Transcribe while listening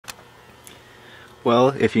Well,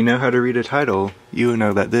 if you know how to read a title, you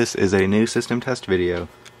know that this is a new system test video.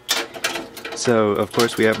 So, of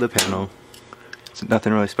course we have the panel. There's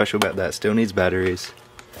nothing really special about that, still needs batteries.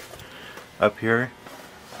 Up here,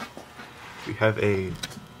 we have a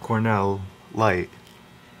Cornell light.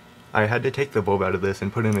 I had to take the bulb out of this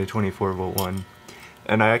and put in a 24 volt one.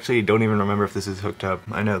 And I actually don't even remember if this is hooked up.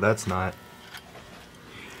 I know that's not.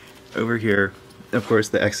 Over here, of course,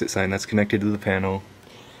 the exit sign that's connected to the panel.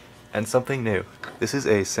 And something new. This is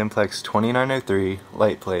a Simplex 2903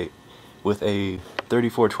 light plate with a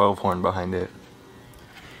 3412 horn behind it.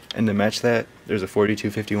 And to match that, there's a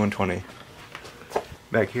 425120.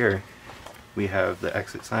 Back here, we have the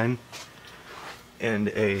exit sign and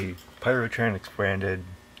a Pyrotronics branded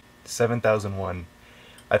 7001.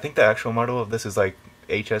 I think the actual model of this is like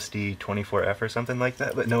HSD-24F or something like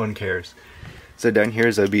that, but no one cares. So down here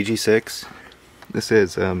is a BG-6. This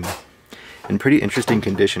is in pretty interesting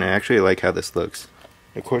condition. I actually like how this looks.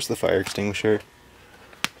 Of course, the fire extinguisher.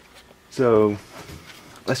 So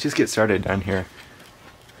let's just get started down here.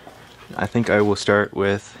 I think I will start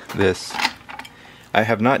with this. I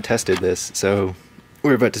have not tested this, so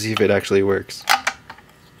we're about to see if it actually works.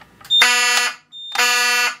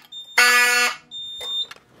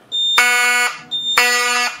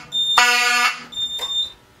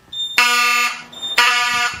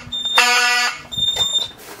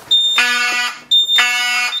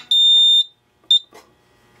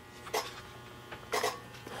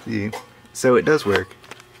 See? So it does work.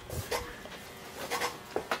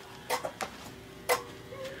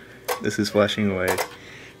 This is flashing away.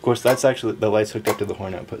 Of course, that's actually, the light's hooked up to the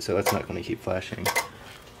horn output, so that's not going to keep flashing.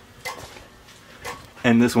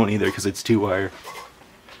 And this won't either, because it's 2-wire.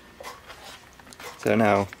 So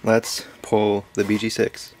now, let's pull the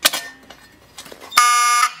BG-6.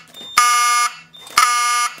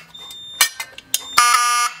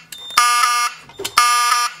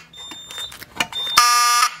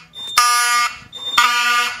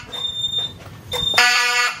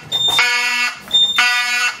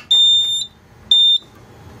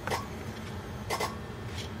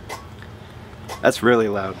 That's really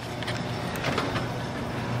loud.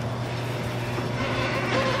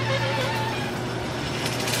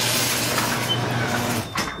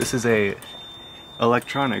 This is a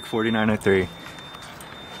electronic 4903.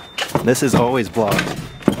 This is always blocked,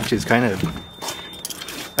 which is kind of...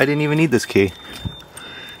 I didn't even need this key.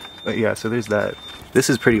 But yeah, so there's that. This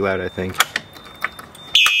is pretty loud, I think.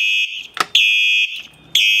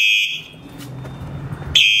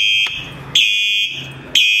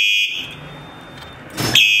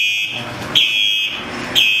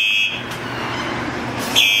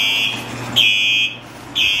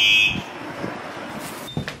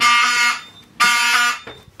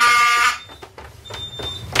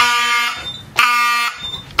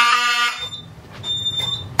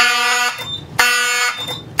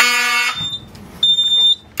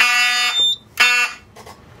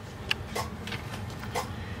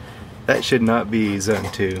 That should not be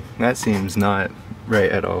zone 2. That seems not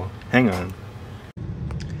right at all. Hang on.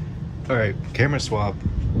 Alright, camera swap.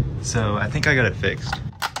 So I think I got it fixed.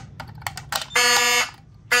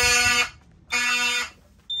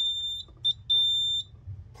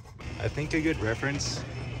 I think a good reference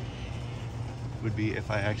would be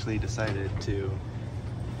if I actually decided to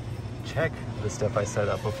check the stuff I set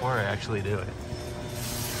up before I actually do it.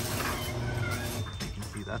 You can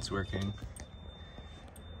see that's working.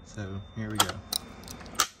 So here we go.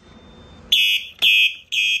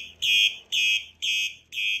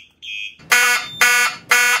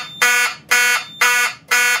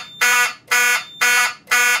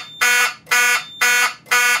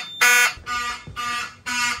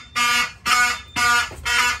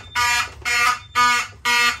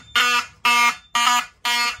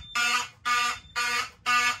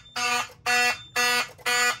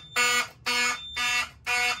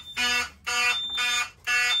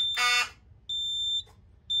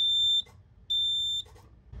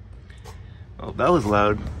 Well, that was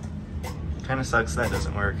loud. Kinda sucks that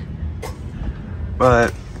doesn't work.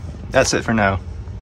 But that's it for now.